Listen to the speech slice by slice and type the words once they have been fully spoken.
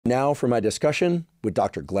Now for my discussion with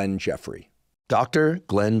Dr. Glenn Jeffrey. Dr.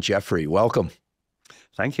 Glenn Jeffrey, welcome.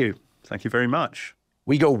 Thank you. Thank you very much.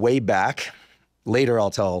 We go way back. Later,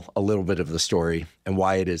 I'll tell a little bit of the story and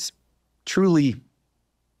why it is truly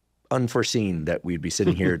unforeseen that we'd be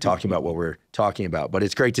sitting here talking about what we're talking about. But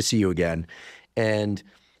it's great to see you again. And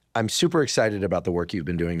I'm super excited about the work you've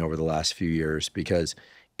been doing over the last few years because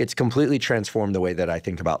it's completely transformed the way that I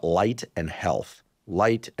think about light and health,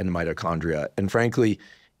 light and mitochondria. And frankly,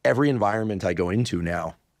 every environment I go into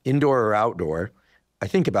now, indoor or outdoor, I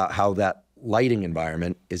think about how that lighting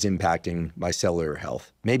environment is impacting my cellular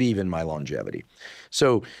health, maybe even my longevity.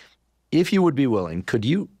 So if you would be willing, could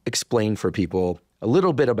you explain for people a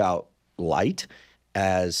little bit about light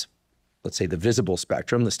as, let's say, the visible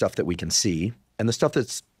spectrum, the stuff that we can see, and the stuff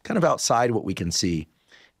that's kind of outside what we can see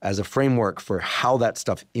as a framework for how that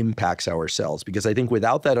stuff impacts our cells? Because I think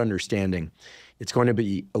without that understanding, it's going to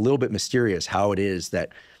be a little bit mysterious how it is that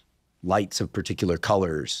lights of particular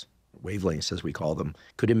colors, wavelengths as we call them,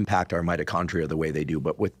 could impact our mitochondria the way they do.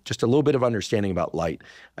 But with just a little bit of understanding about light,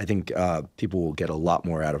 I think people will get a lot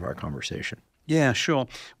more out of our conversation. Yeah, sure.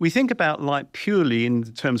 We think about light purely in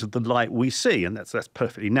terms of the light we see, and that's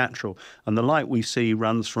perfectly natural. And the light we see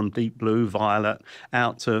runs from deep blue, violet,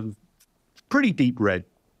 out to pretty deep red,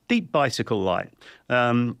 deep bicycle light.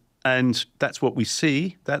 And that's what we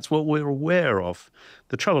see. That's what we're aware of.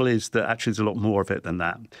 The trouble is that actually there's a lot more of it than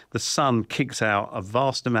that. The sun kicks out a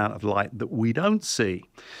vast amount of light that we don't see.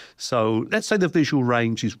 So let's say the visual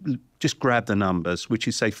range is, just grab the numbers, which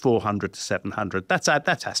is say 400 to 700. That's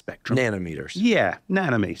our spectrum. Nanometers. Yeah,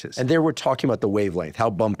 nanometers. And there we're talking about the wavelength,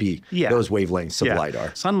 how bumpy those wavelengths of light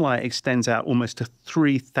are. Sunlight extends out almost to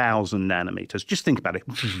 3,000 nanometers. Just think about it.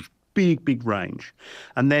 Big, big range.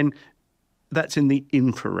 And then that's in the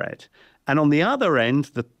infrared. And on the other end,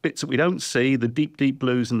 the bits that we don't see, the deep, deep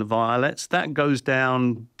blues and the violets, that goes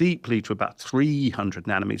down deeply to about 300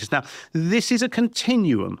 nanometers. Now, this is a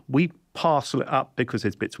continuum. We parcel it up because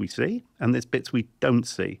there's bits we see and there's bits we don't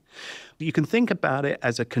see. You can think about it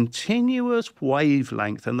as a continuous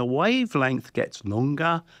wavelength, and the wavelength gets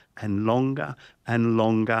longer and longer and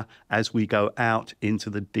longer as we go out into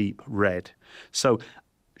the deep red. So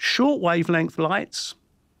short wavelength lights,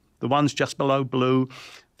 the ones just below blue,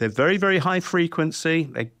 they're very, very high frequency.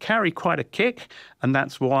 They carry quite a kick. And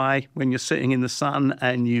that's why when you're sitting in the sun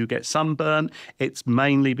and you get sunburn, it's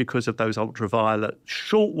mainly because of those ultraviolet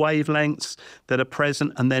short wavelengths that are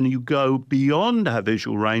present. And then you go beyond our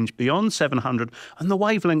visual range, beyond 700, and the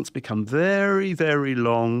wavelengths become very, very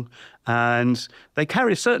long. And they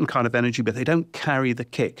carry a certain kind of energy, but they don't carry the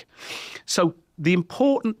kick. So the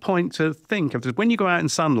important point to think of is when you go out in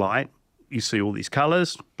sunlight, you see all these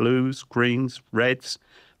colors, blues, greens, reds,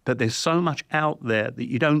 but there's so much out there that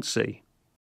you don't see.